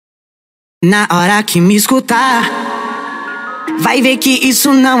Na hora que me escutar, vai ver que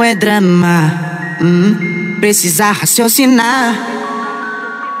isso não é drama. Precisa raciocinar,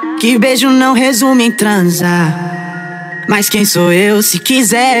 que beijo não resume em transar. Mas quem sou eu? Se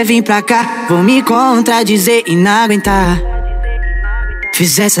quiser vir pra cá, vou me contradizer e não aguentar.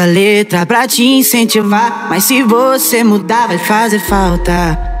 Fiz essa letra pra te incentivar, mas se você mudar vai fazer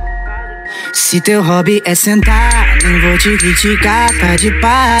falta. Se teu hobby é sentar, nem vou te criticar, tá de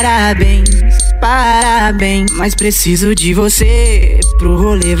parabéns, parabéns. Mas preciso de você pro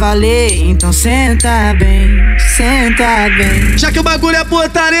rolê valer, então senta bem, senta bem. Já que o bagulho é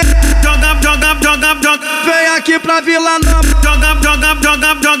putaria, joga, vem aqui pra Vila Nova. Joga,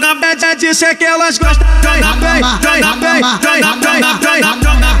 é disso é que elas gostam.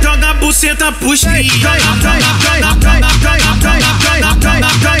 Joga, buceta pros cria. Joga,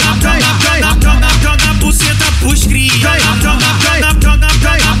 buceta pros cria.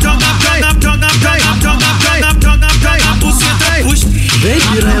 Vem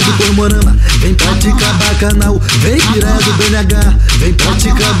piranha do Cormorama, vem praticar bacanal. Vem piranha do BNH, vem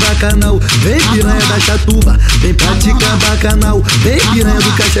praticar bacanal. Vem piranha da Chatuba, vem praticar bacanal. Vem piranha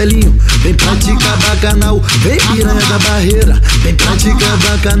do Cachelinho, vem praticar bacanal. Vem piranha da Barreira, vem praticar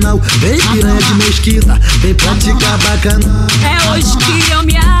bacanal. Vem piranha de Mesquita, vem praticar bacanal. É hoje que eu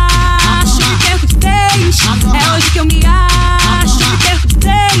me acho e perco de vez. É hoje que eu me acho e perco de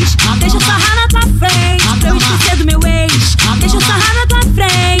vez. Deixa eu sarrar na tua frente pra eu esquecer do meu ex. Deixa eu sarrar na tua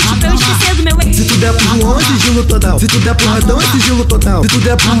frente pra eu esquecer do meu ex. Se tu der pro João, é sigilo total. Se tu der pro Radão, é sigilo total. Se tu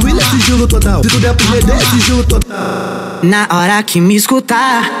der pro Willian, é sigilo total. Se tu der pro GD, é sigilo total. Na hora que me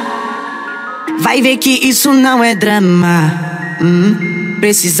escutar, vai ver que isso não é drama.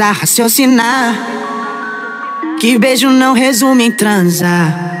 Precisa raciocinar, que beijo não resume em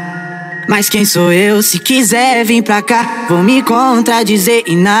transar. Mas quem sou eu? Se quiser vir pra cá, vou me contradizer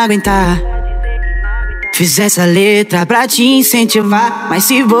e não aguentar. Fiz essa letra pra te incentivar, mas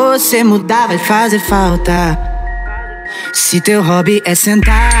se você mudar vai fazer falta. Se teu hobby é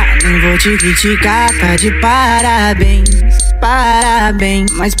sentar, nem vou te criticar, tá de parabéns,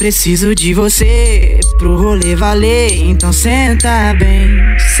 parabéns. Mas preciso de você pro rolê valer, então senta bem,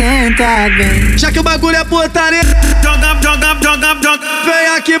 senta bem. Já que o bagulho é putaria, joga, vem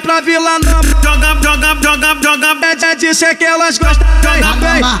aqui pra Vila Nova. Joga, é disso é que elas gostam.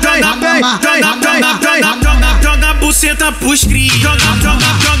 Joga, buceta pros cria. Joga,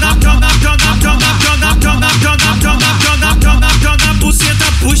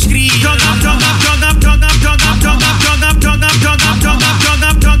 buceta pros cria. Joga,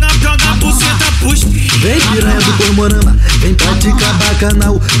 buceta pros cria. Vem piranha do Cormorama, vem praticar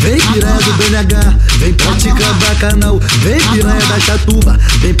bacanal. Vem piranha do BNH, vem praticar bacanal. Vem piranha da Chatuba,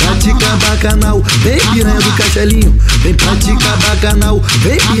 vem praticar bacanal. Vem piranha do Cachelinho, vem praticar bacanal.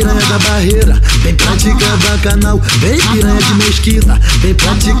 Vem piranha da Barreira, vem praticar bacanal. Vem piranha de Mesquita, vem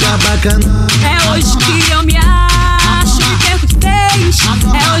praticar bacanal. É hoje que eu me acho e perco de vez.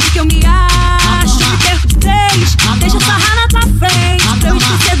 É hoje que eu me acho e perco de vez. Deixa eu sarrar na tua frente pra eu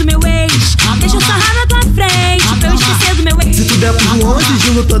esquecer do meu ex. Deixa eu sarrar na tua frente pra eu esquecer do meu ex. Se tu der pro João, é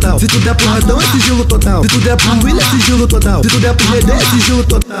sigilo total. Se tu der pro Radão, é sigilo total. Se tu der pro Willian, é sigilo total. Se tu der pro GD, é sigilo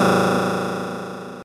total.